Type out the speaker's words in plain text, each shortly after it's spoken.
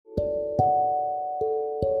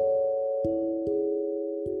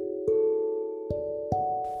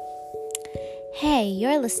Hey,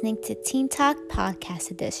 you're listening to Teen Talk Podcast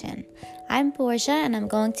Edition. I'm Borgia, and I'm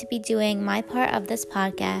going to be doing my part of this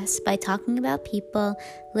podcast by talking about people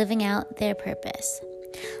living out their purpose.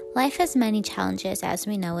 Life has many challenges as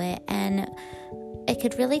we know it, and it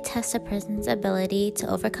could really test a person's ability to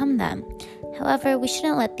overcome them. However, we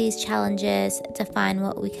shouldn't let these challenges define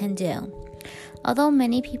what we can do. Although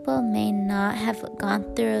many people may not have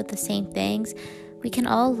gone through the same things, we can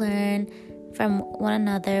all learn from one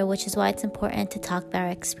another, which is why it's important to talk about our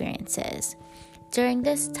experiences. During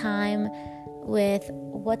this time with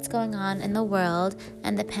what's going on in the world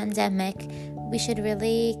and the pandemic, we should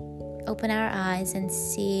really open our eyes and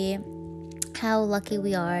see how lucky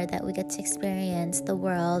we are that we get to experience the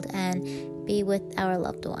world and be with our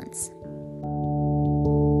loved ones.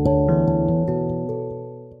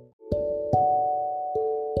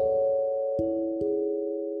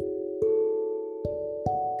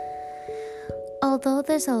 Although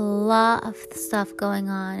there's a lot of stuff going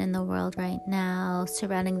on in the world right now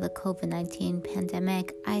surrounding the COVID-19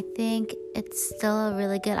 pandemic, I think it's still a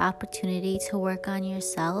really good opportunity to work on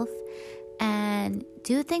yourself and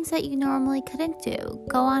do things that you normally couldn't do.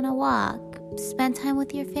 Go on a walk, spend time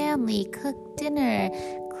with your family, cook dinner,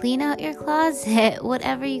 clean out your closet,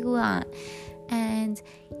 whatever you want. And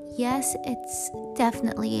yes, it's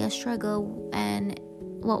definitely a struggle and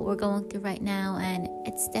what we're going through right now, and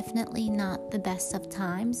it's definitely not the best of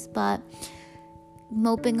times, but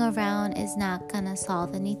moping around is not gonna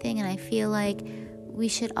solve anything. And I feel like we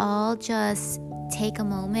should all just take a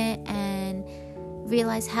moment and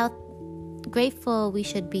realize how grateful we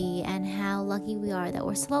should be and how lucky we are that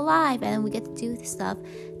we're still alive and we get to do stuff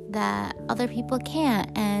that other people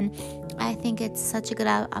can't. And I think it's such a good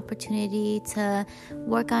opportunity to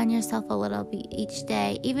work on yourself a little bit each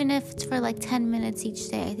day, even if it's for like 10 minutes each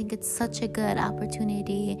day. I think it's such a good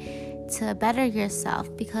opportunity to better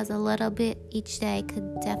yourself, because a little bit each day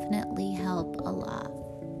could definitely help a lot.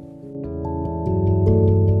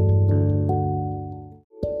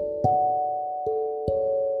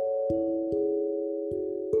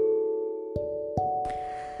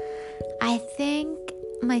 I think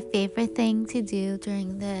my favorite thing to do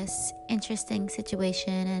during this interesting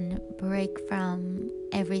situation and break from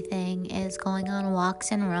everything is going on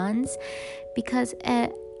walks and runs, because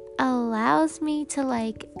it allows me to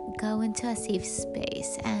go into a safe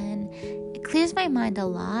space and it clears my mind a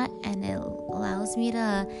lot, and it allows me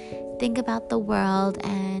to think about the world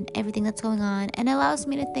and everything that's going on, and it allows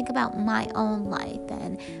me to think about my own life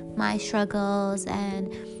and my struggles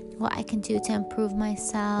and what I can do to improve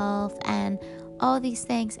myself and all these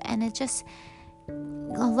things. And it just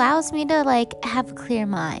allows me to have a clear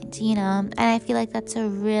mind, and I feel like that's a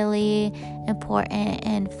really important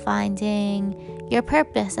in finding your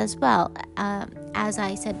purpose as well. As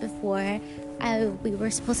I said before, we were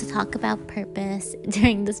supposed to talk about purpose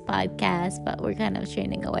during this podcast, but we're kind of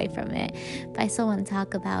straying away from it, but I still want to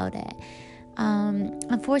talk about it.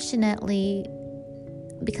 Unfortunately,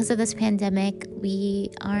 because of this pandemic,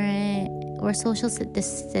 we're social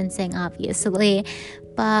distancing, obviously,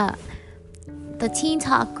 but the Teen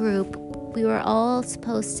Talk group, we were all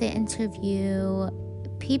supposed to interview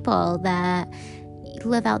people that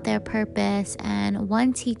live out their purpose, and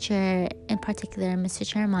one teacher in particular, Mr.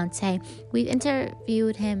 Charamonte, we've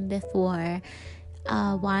interviewed him before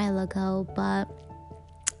a while ago, but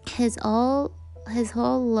his whole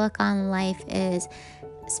look on life is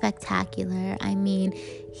spectacular. I mean,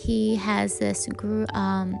 he has this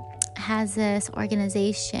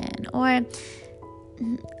organization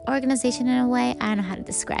in a way. I don't know how to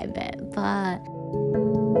describe it, but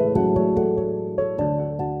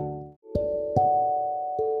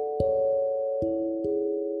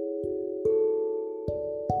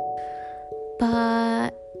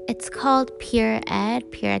it's called Peer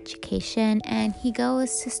Education, and he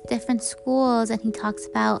goes to different schools and he talks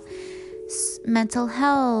about mental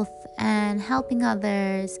health and helping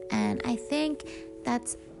others, and I think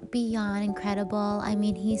that's beyond incredible. I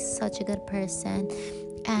mean, he's such a good person,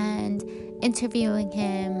 and interviewing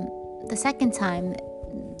him the second time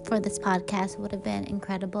for this podcast would have been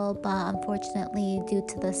incredible, but unfortunately, due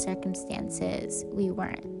to the circumstances, we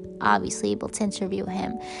weren't obviously able to interview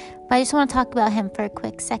him. But I just want to talk about him for a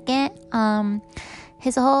quick second.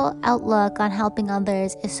 His whole outlook on helping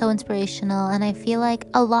others is so inspirational, and I feel like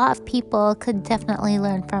a lot of people could definitely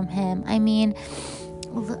learn from him. I mean,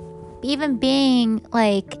 even being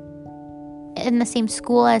in the same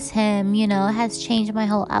school as him, has changed my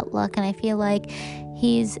whole outlook, and I feel like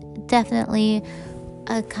he's definitely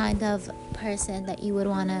a kind of person that you would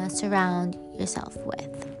want to surround yourself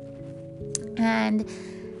with. And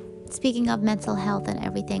speaking of mental health and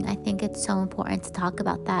everything, I think it's so important to talk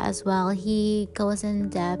about that as well. He goes in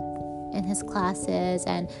depth in his classes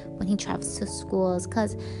and when he travels to schools,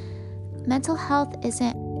 because mental health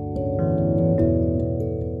isn't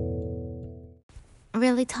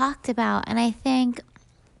really talked about. And I think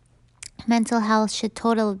mental health should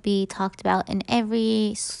totally be talked about in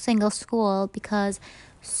every single school, because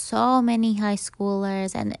so many high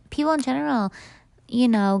schoolers and people in general,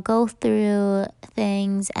 go through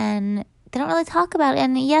things and they don't really talk about it.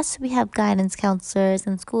 And yes, we have guidance counselors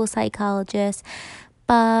and school psychologists,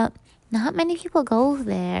 but not many people go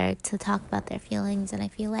there to talk about their feelings. And I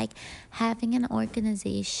feel like having an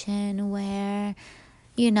organization where,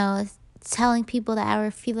 telling people that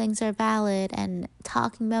our feelings are valid and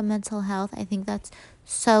talking about mental health, I think that's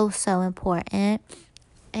so, so important.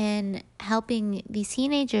 And helping these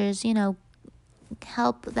teenagers,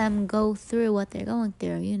 help them go through what they're going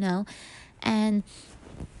through, And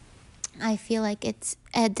I feel like it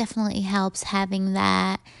definitely helps having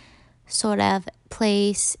that sort of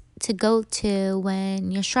place to go to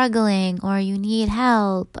when you're struggling or you need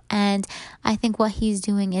help. And I think what he's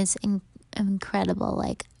doing is incredible.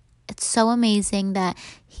 Like, it's so amazing that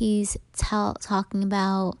he's talking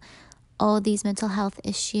about all these mental health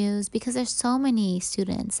issues, because there's so many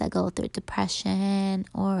students that go through depression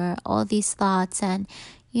or all these thoughts, and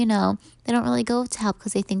they don't really go to help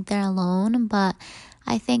because they think they're alone. But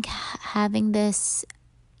I think having this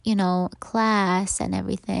class and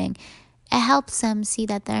everything, it helps them see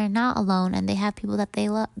that they're not alone and they have people that they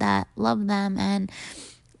that love them, and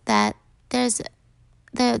that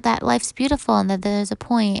that life's beautiful and that there's a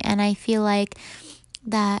point. And I feel like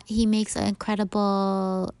that he makes an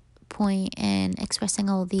incredible point in expressing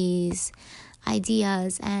all these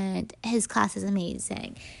ideas, and his class is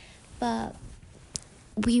amazing. But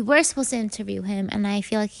we were supposed to interview him, and I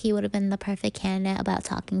feel like he would have been the perfect candidate about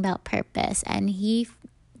talking about purpose, and he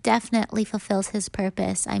definitely fulfills his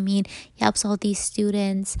purpose. I mean, he helps all these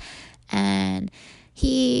students, and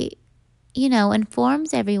he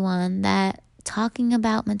informs everyone that talking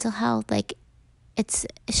about mental health, like, it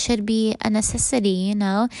should be a necessity,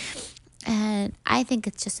 and I think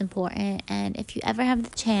it's just important. And if you ever have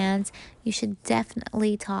the chance, you should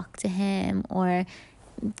definitely talk to him or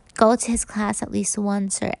go to his class at least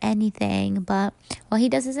once or anything. But what he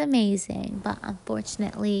does is amazing, but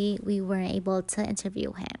unfortunately we weren't able to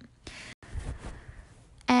interview him.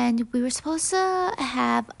 And we were supposed to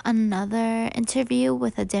have another interview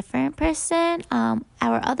with a different person. Our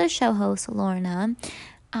other show host, Lorna,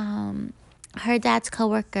 her dad's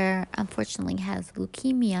coworker unfortunately has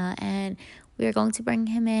leukemia, and we were going to bring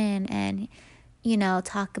him in and,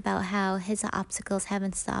 talk about how his obstacles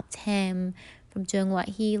haven't stopped him from doing what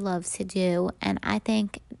he loves to do. And I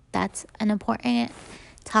think that's an important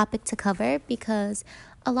topic to cover, because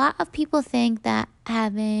a lot of people think that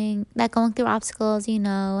going through obstacles,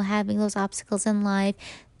 having those obstacles in life,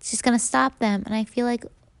 it's just going to stop them. And I feel like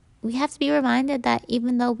we have to be reminded that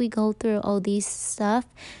even though we go through all these stuff,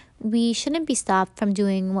 we shouldn't be stopped from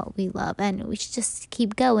doing what we love, and we should just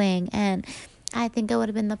keep going. And I think it would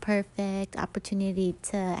have been the perfect opportunity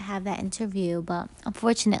to have that interview, but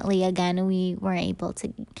unfortunately, again, we weren't able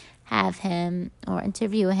to have him or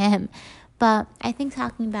interview him. But I think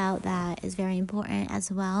talking about that is very important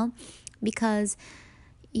as well, because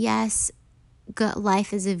yes,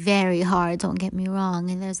 life is very hard, don't get me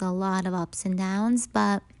wrong, and there's a lot of ups and downs,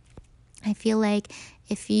 but I feel like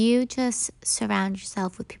if you just surround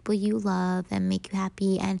yourself with people you love and make you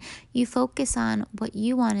happy, and you focus on what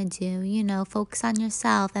you want to do, focus on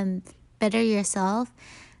yourself and better yourself,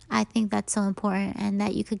 I think that's so important, and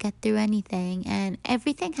that you could get through anything, and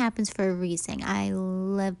everything happens for a reason. I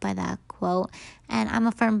live by that quote, and I'm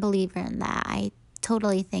a firm believer in that. I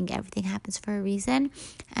totally think everything happens for a reason,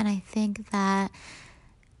 and I think that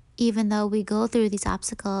even though we go through these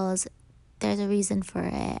obstacles, there's a reason for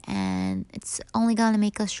it, and it's only going to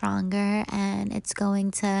make us stronger, and it's going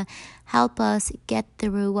to help us get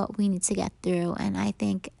through what we need to get through. And I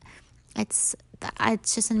think it's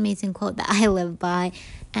just an amazing quote that I live by,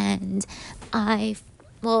 and I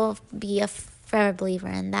will be a forever believer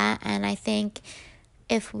in that. And I think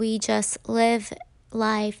if we just live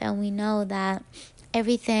life and we know that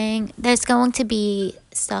there's going to be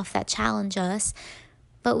stuff that challenge us,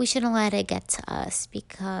 but we shouldn't let it get to us,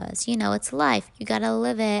 because, it's life. You got to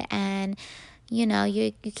live it, and, you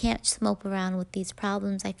can't just mope around with these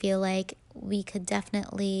problems. I feel like we could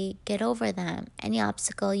definitely get over them, any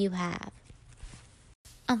obstacle you have.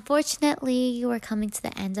 Unfortunately, we're coming to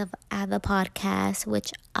the end of the podcast,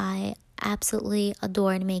 which I absolutely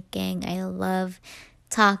adored making. I love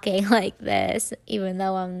talking like this, even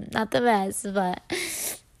though I'm not the best, but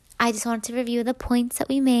I just wanted to review the points that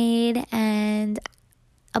we made and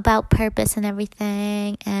about purpose and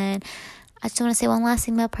everything. And I just want to say one last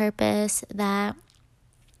thing about purpose, that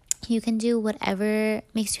you can do whatever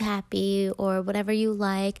makes you happy or whatever you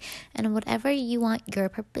like, and whatever you want your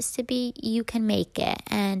purpose to be, you can make it.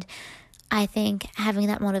 And I think having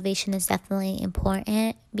that motivation is definitely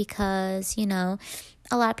important because, a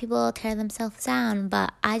lot of people tear themselves down.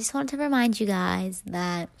 But I just want to remind you guys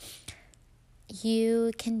that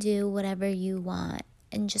you can do whatever you want.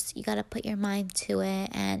 And just, you got to put your mind to it.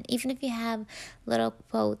 And even if you have little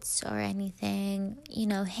quotes or anything,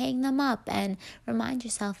 hang them up and remind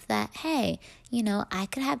yourself that, hey, I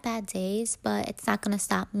could have bad days, but it's not going to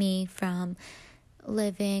stop me from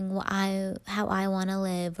living how I want to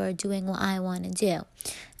live or doing what I want to do.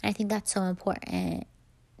 And I think that's so important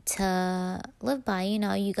to live by.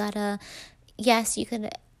 You gotta, yes, you could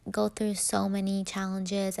go through so many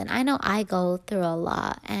challenges, and I know I go through a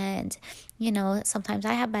lot, and sometimes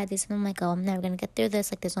I have bad days and I'm like, I'm never gonna get through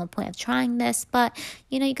this, like there's no point of trying this. But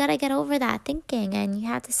you gotta get over that thinking, and you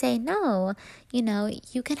have to say no.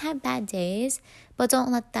 You can have bad days, but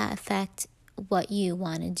don't let that affect what you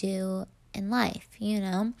want to do in life,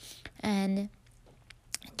 and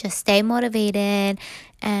just stay motivated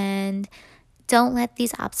and don't let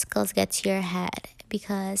these obstacles get to your head,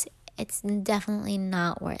 because it's definitely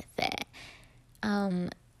not worth it.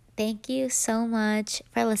 Thank you so much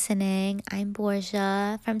for listening. I'm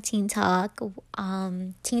Borgia from Teen Talk.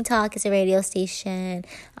 Teen Talk is a radio station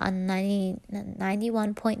on 91.9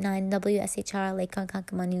 WSHR, Lake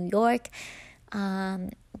Ronkonkoma, New York.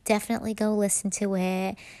 Definitely go listen to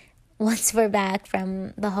it once we're back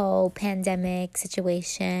from the whole pandemic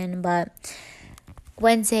situation. But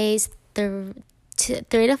Wednesdays, 3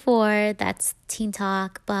 to 4, that's Teen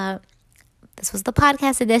Talk. But this was the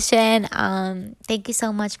podcast edition. Thank you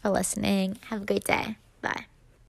so much for listening. Have a great day. Bye.